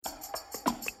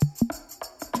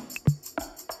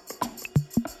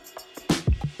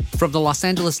From the Los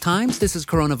Angeles Times, this is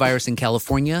Coronavirus in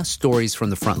California, Stories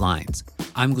from the Front Lines.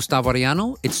 I'm Gustavo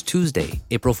Arellano. It's Tuesday,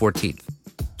 April 14th.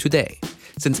 Today,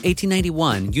 since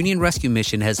 1891, Union Rescue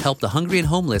Mission has helped the hungry and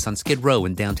homeless on Skid Row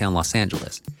in downtown Los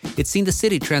Angeles. It's seen the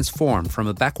city transform from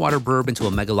a backwater burb into a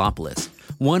megalopolis,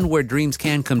 one where dreams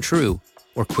can come true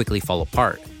or quickly fall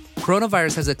apart.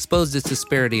 Coronavirus has exposed its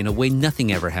disparity in a way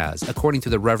nothing ever has, according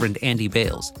to the Reverend Andy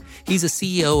Bales. He's the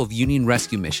CEO of Union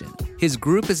Rescue Mission. His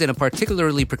group is in a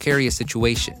particularly precarious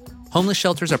situation. Homeless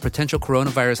shelters are potential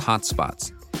coronavirus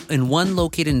hotspots. In one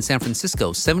located in San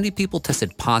Francisco, 70 people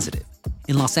tested positive.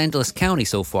 In Los Angeles County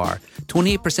so far,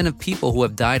 28% of people who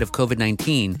have died of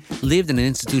COVID-19 lived in an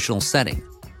institutional setting.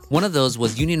 One of those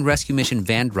was Union Rescue Mission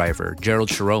van driver Gerald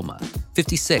Sharoma,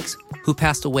 56, who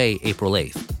passed away April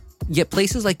 8th. Yet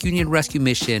places like Union Rescue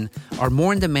Mission are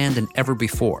more in demand than ever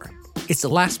before. It's the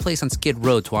last place on Skid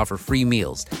Row to offer free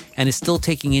meals and is still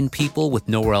taking in people with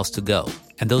nowhere else to go.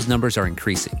 And those numbers are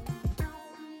increasing.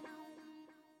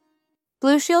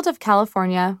 Blue Shield of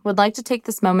California would like to take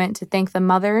this moment to thank the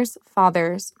mothers,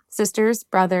 fathers, sisters,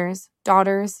 brothers,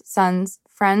 daughters, sons,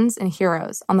 friends, and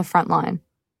heroes on the front line.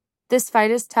 This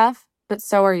fight is tough, but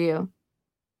so are you.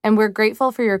 And we're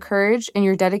grateful for your courage and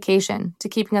your dedication to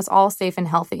keeping us all safe and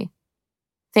healthy.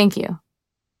 Thank you.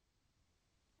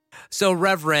 So,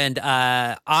 Reverend,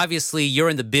 obviously you're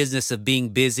in the business of being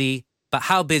busy, but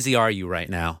how busy are you right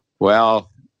now?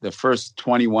 Well, the first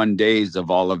 21 days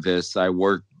of all of this, I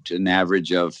worked an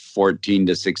average of 14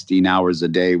 to 16 hours a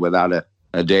day without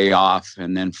a day off,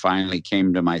 and then finally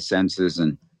came to my senses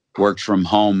and worked from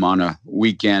home on a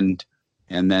weekend.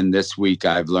 And then this week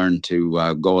I've learned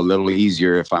to go a little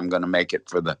easier if I'm going to make it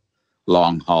for the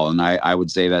long haul. And I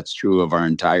would say that's true of our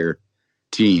entire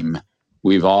team.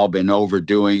 We've all been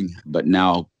overdoing, but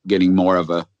now getting more of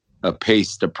a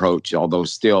paced approach, although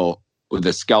still with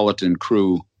a skeleton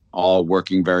crew, all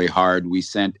working very hard. We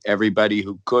sent everybody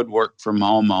who could work from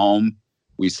home.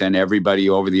 We sent everybody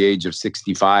over the age of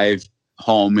 65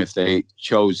 home if they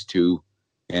chose to.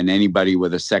 And anybody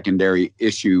with a secondary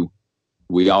issue,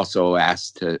 we also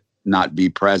asked to not be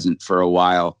present for a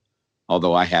while,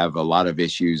 although I have a lot of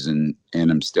issues and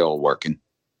I'm still working.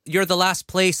 You're the last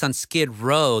place on Skid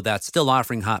Row that's still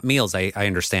offering hot meals, I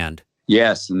understand.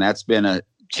 Yes, and that's been a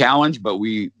challenge, but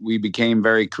we became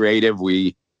very creative.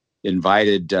 We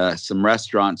invited some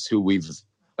restaurants who we've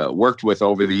worked with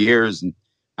over the years, and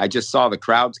I just saw the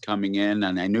crowds coming in,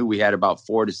 and I knew we had about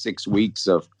 4 to 6 weeks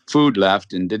of food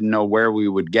left and didn't know where we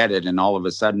would get it. And all of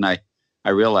a sudden, I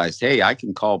realized, hey, I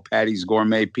can call Patty's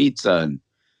Gourmet Pizza. And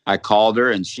I called her,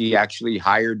 and she actually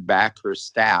hired back her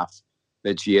staff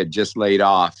that she had just laid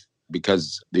off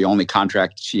because the only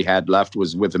contract she had left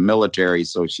was with the military.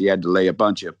 So she had to lay a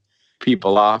bunch of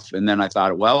people off. And then I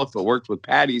thought, well, if it worked with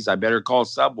Patty's, I better call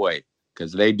Subway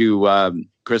because they do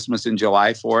Christmas in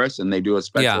July for us, and they do a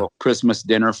special Christmas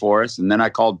dinner for us. And then I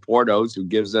called Porto's, who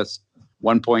gives us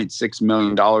 $1.6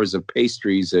 million of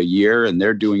pastries a year, and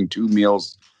they're doing 2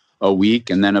 meals a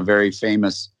week. And then a very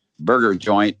famous burger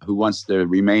joint who wants to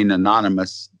remain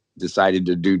anonymous decided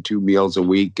to do 2 meals a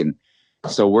week. And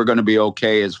so we're going to be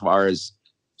okay as far as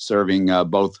serving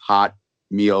both hot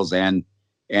meals and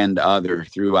other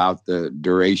throughout the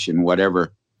duration,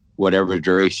 whatever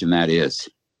duration that is.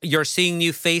 You're seeing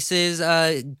new faces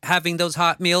having those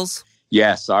hot meals?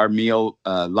 Yes, our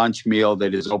lunch meal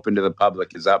that is open to the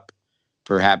public is up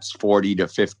perhaps 40 to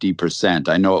 50%.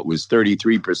 I know it was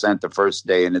 33% the first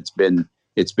day, and it's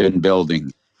been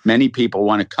building. Many people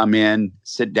want to come in,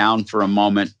 sit down for a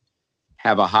moment,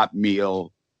 have a hot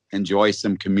meal, enjoy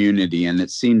some community, and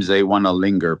it seems they want to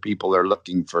linger. People are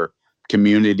looking for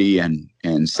community and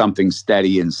something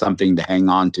steady and something to hang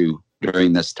on to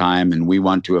during this time, and we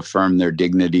want to affirm their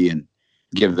dignity and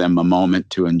give them a moment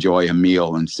to enjoy a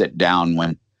meal and sit down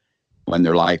when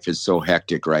their life is so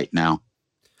hectic right now.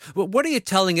 Well, what are you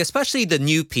telling, especially the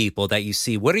new people that you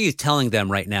see, what are you telling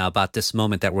them right now about this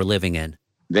moment that we're living in?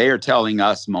 They are telling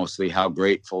us mostly how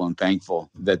grateful and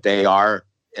thankful that they are.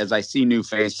 As I see new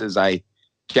faces, I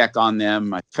check on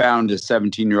them. I found a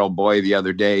 17-year-old boy the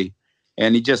other day,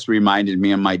 and he just reminded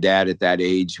me of my dad at that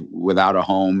age without a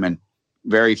home, and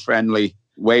very friendly,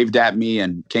 waved at me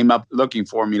and came up looking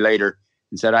for me later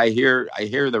and said, I hear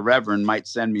the Reverend might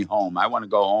send me home. I want to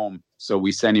go home. So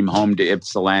we sent him home to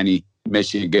Ypsilanti,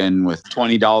 Michigan, with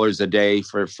 $20 a day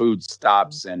for food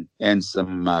stops and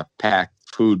some packed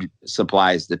food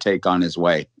supplies to take on his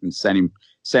way, and sent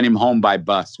him home by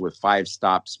bus with 5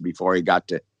 stops before he got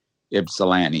to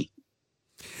Ypsilanti.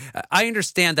 I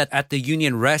understand that at the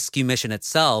Union Rescue Mission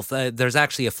itself, there's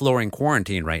actually a floor in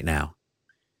quarantine right now.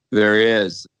 There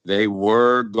is. They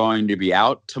were going to be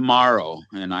out tomorrow,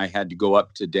 and I had to go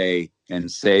up today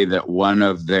and say that one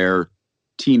of their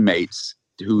teammates,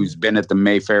 who's been at the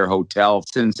Mayfair Hotel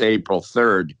since April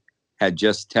 3rd, had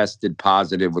just tested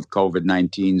positive with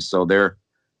COVID-19. So their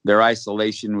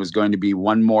isolation was going to be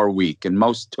one more week, and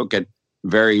most took it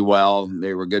very well.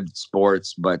 They were good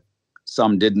sports, but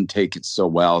some didn't take it so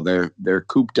well. They're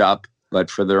cooped up,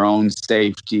 but for their own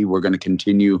safety, we're going to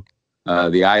continue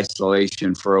the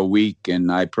isolation for a week.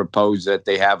 And I propose that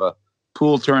they have a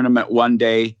pool tournament one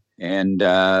day, and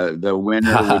the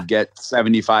winner would get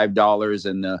 $75,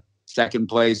 and the second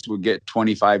place would get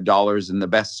 $25, and the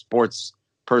best sports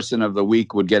person of the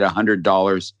week would get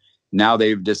 $100. Now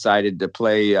they've decided to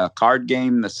play a card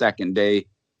game the second day,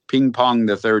 ping pong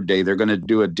the third day. They're going to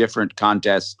do a different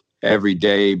contest every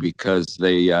day because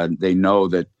they know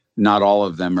that not all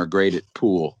of them are great at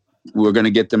pool. We're going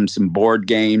to get them some board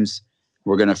games.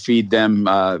 We're going to feed them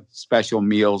special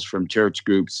meals from church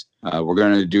groups. We're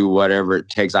going to do whatever it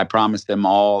takes. I promised them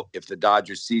all, if the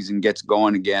Dodgers season gets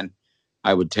going again,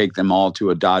 I would take them all to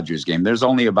a Dodgers game. There's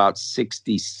only about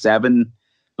 67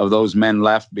 of those men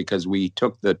left because we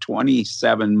took the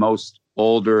 27 most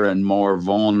older and more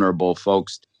vulnerable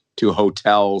folks to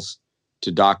hotels,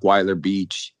 to Dockweiler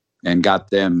Beach, and got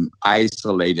them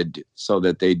isolated so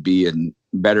that they'd be in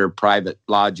better private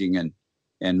lodging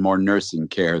and more nursing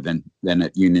care than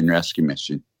at Union Rescue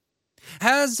Mission.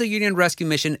 Has the Union Rescue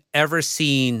Mission ever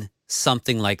seen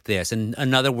something like this?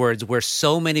 In other words, where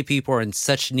so many people are in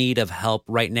such need of help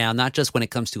right now, not just when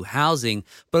it comes to housing,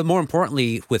 but more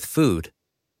importantly, with food?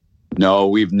 No,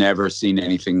 we've never seen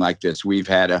anything like this. We've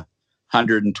had a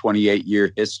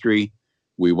 128-year history.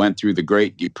 We went through the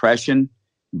Great Depression,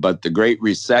 but the Great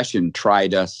Recession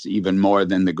tried us even more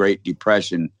than the Great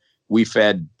Depression. We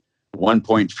fed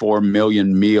 1.4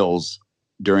 million meals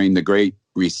during the Great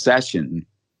Recession,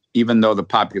 even though the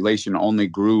population only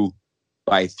grew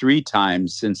by 3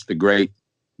 times since the Great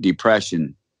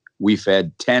Depression. We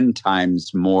fed 10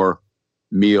 times more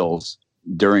meals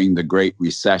during the Great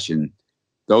Recession.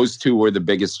 Those two were the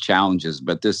biggest challenges,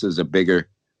 but this is a bigger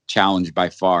challenge by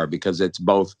far because it's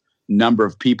both number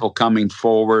of people coming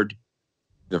forward,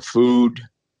 the food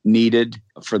needed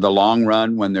for the long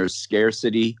run when there's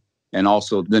scarcity, and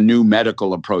also the new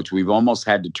medical approach. We've almost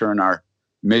had to turn our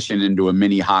mission into a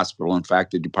mini hospital. In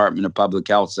fact, the Department of Public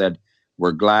Health said,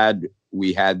 we're glad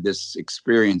we had this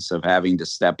experience of having to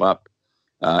step up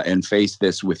and face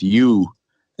this with you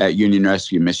at Union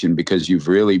Rescue Mission, because you've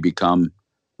really become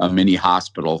a mini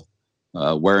hospital,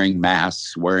 wearing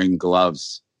masks, wearing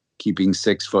gloves, keeping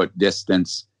 6-foot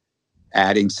distance,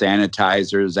 adding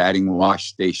sanitizers, adding wash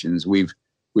stations. We've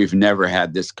never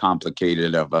had this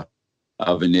complicated of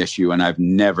an issue, and I've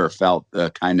never felt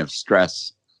the kind of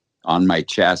stress on my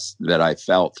chest that I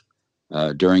felt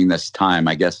during this time.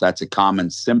 I guess that's a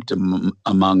common symptom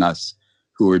among us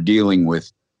who are dealing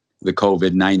with the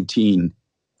COVID-19,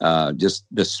 just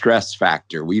the stress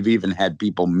factor. We've even had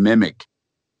people mimic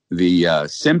the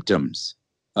symptoms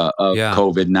of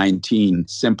COVID-19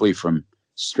 simply from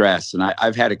stress. And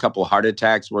I've had a couple of heart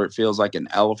attacks where it feels like an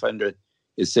elephant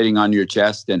is sitting on your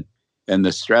chest, and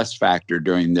the stress factor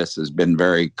during this has been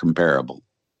very comparable.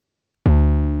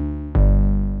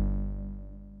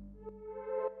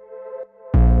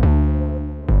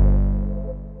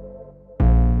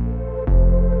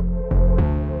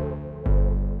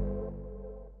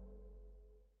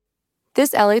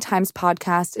 This LA Times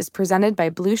podcast is presented by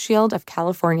Blue Shield of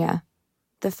California.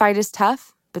 The fight is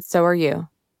tough, but so are you.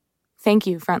 Thank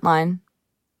you, Frontline.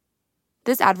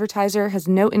 This advertiser has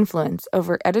no influence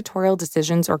over editorial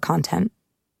decisions or content.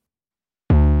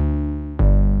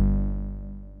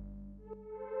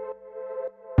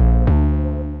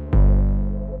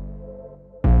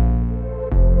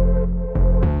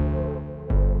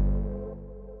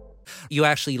 You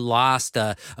actually lost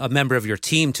a member of your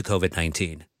team to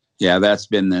COVID-19. Yeah, that's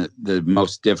been the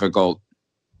most difficult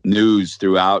news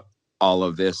throughout all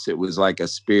of this. It was like a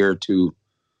spear to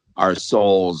our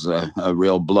souls, a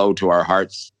real blow to our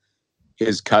hearts.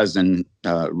 His cousin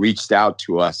reached out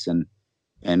to us and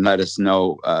let us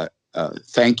know,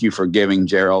 thank you for giving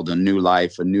Gerald a new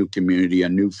life, a new community, a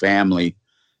new family.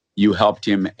 You helped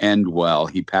him end well.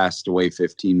 He passed away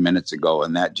 15 minutes ago,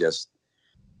 and that just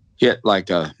hit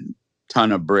like a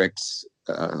ton of bricks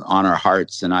on our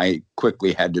hearts. And I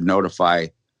quickly had to notify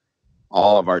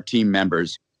all of our team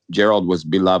members. Gerald was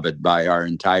beloved by our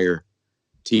entire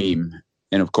team.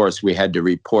 And of course, we had to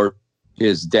report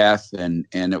his death, and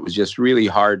it was just really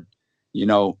hard. You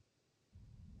know,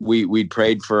 we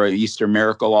prayed for an Easter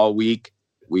miracle all week.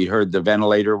 We heard the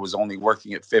ventilator was only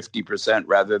working at 50%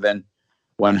 rather than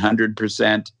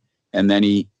 100%. And then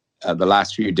he the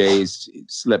last few days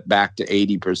slipped back to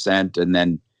 80%, and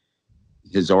then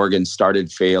his organs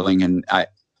started failing. And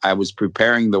I was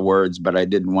preparing the words, but I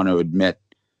didn't want to admit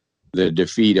the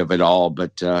defeat of it all.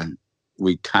 But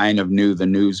we kind of knew the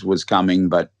news was coming,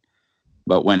 but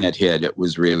when it hit, it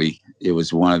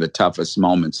was one of the toughest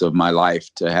moments of my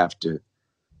life to have to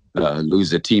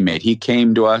lose a teammate. He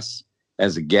came to us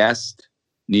as a guest,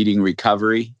 needing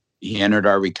recovery. He entered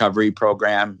our recovery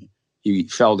program. He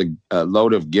felt a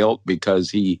load of guilt because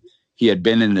he had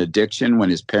been in addiction when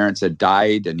his parents had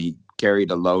died, and he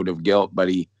carried a load of guilt, but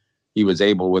he was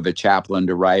able with a chaplain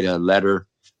to write a letter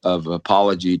of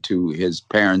apology to his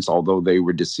parents, although they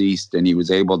were deceased, and he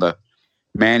was able to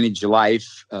manage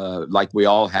life like we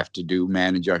all have to do,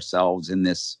 manage ourselves in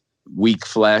this weak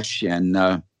flesh.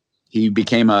 And he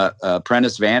became a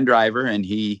apprentice van driver, and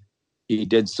he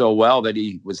did so well that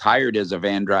he was hired as a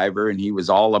van driver, and he was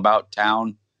all about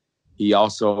town. He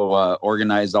also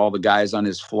organized all the guys on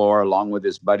his floor, along with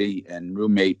his buddy and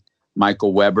roommate,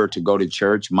 Michael Weber, to go to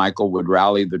church. Michael would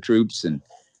rally the troops, and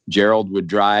Gerald would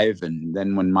drive. And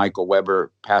then when Michael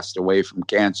Weber passed away from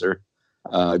cancer,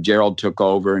 Gerald took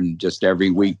over, and just every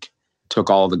week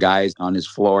took all the guys on his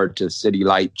floor to City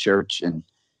Light Church and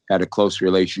had a close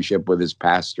relationship with his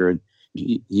pastor. And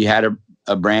he had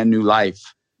a brand new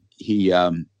life. He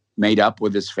made up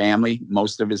with his family,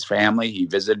 most of his family. He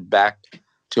visited back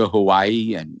to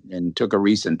Hawaii and took a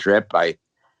recent trip.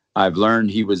 I've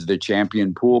learned he was the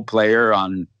champion pool player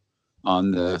on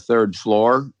the third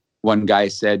floor. One guy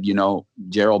said,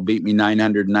 Gerald beat me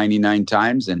 999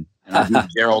 times, and I beat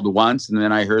Gerald once, and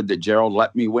then I heard that Gerald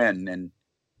let me win.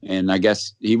 And I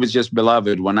guess he was just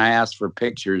beloved. When I asked for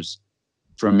pictures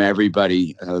from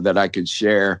everybody that I could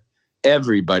share,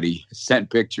 everybody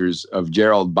sent pictures of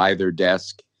Gerald by their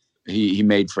desk. He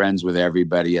made friends with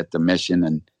everybody at the mission,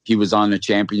 and he was on the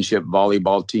championship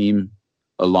volleyball team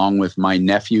along with my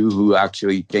nephew, who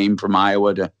actually came from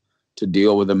Iowa to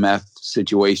deal with a meth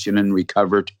situation and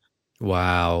recovered.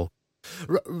 Wow.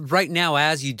 Right now,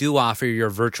 as you do offer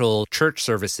your virtual church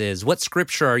services, what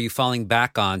scripture are you falling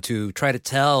back on to try to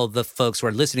tell the folks who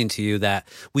are listening to you that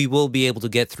we will be able to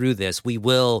get through this? We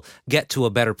will get to a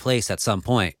better place at some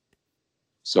point.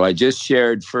 So I just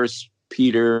shared 1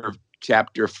 Peter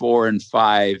chapter 4 and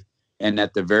 5. And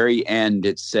at the very end,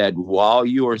 it said, while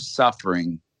you are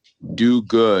suffering, do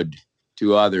good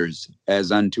to others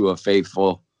as unto a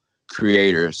faithful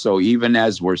Creator. So even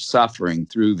as we're suffering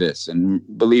through this, and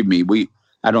believe me,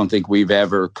 I don't think we've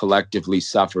ever collectively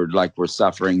suffered like we're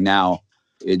suffering now.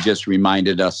 It just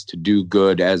reminded us to do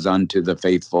good as unto the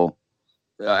faithful.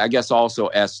 I guess also,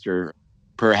 Esther,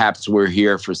 perhaps we're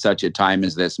here for such a time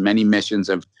as this. Many missions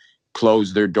have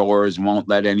closed their doors, won't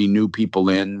let any new people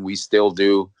in. We still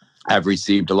do. I've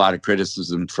received a lot of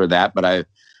criticism for that, but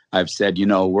I've said,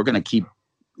 we're going to keep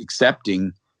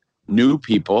accepting new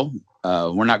people.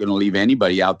 We're not going to leave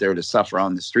anybody out there to suffer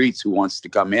on the streets who wants to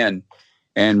come in.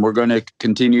 And we're going to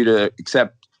continue to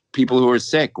accept people who are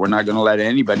sick. We're not going to let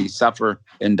anybody suffer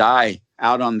and die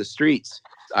out on the streets.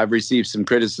 I've received some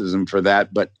criticism for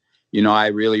that, but, I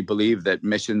really believe that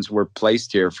missions were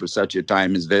placed here for such a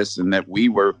time as this, and that we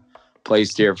were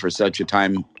placed here for such a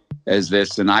time as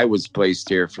this, and I was placed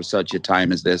here for such a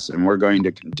time as this, and we're going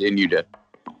to continue to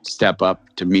step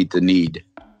up to meet the need.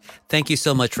 Thank you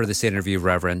so much for this interview,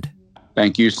 Reverend.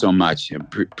 Thank you so much. I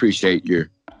appreciate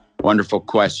your wonderful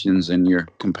questions and your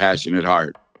compassionate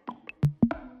heart.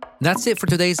 That's it for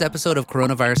today's episode of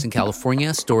Coronavirus in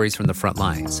California, Stories from the Front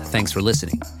Lines. Thanks for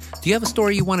listening. Do you have a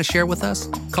story you want to share with us?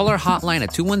 Call our hotline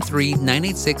at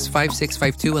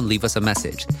 213-986-5652 and leave us a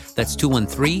message. That's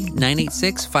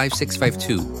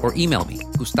 213-986-5652. Or email me,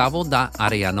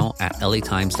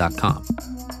 gustavo.arellano@latimes.com.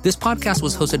 This podcast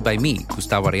was hosted by me,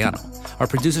 Gustavo Arellano. Our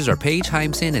producers are Paige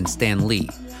Heimson and Stan Lee.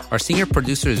 Our senior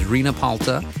producer is Rena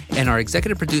Palta, and our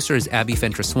executive producer is Abby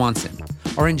Fentress-Swanson.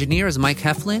 Our engineer is Mike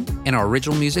Heflin, and our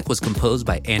original music was composed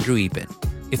by Andrew Eapen.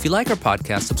 If you like our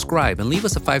podcast, subscribe and leave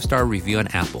us a 5-star review on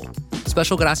Apple.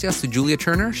 Special gracias to Julia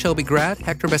Turner, Shelby Grad,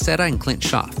 Hector Becerra, and Clint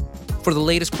Schaff. For the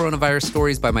latest coronavirus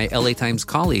stories by my LA Times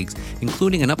colleagues,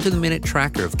 including an up-to-the-minute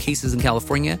tracker of cases in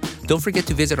California, don't forget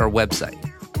to visit our website.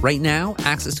 Right now,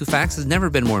 access to facts has never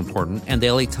been more important, and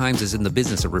the LA Times is in the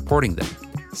business of reporting them.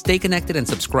 Stay connected and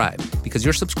subscribe, because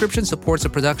your subscription supports the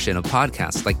production of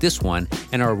podcasts like this one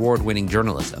and our award-winning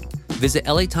journalism. Visit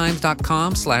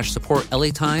latimes.com/support LA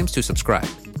Times to subscribe.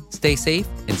 Stay safe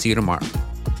and see you tomorrow.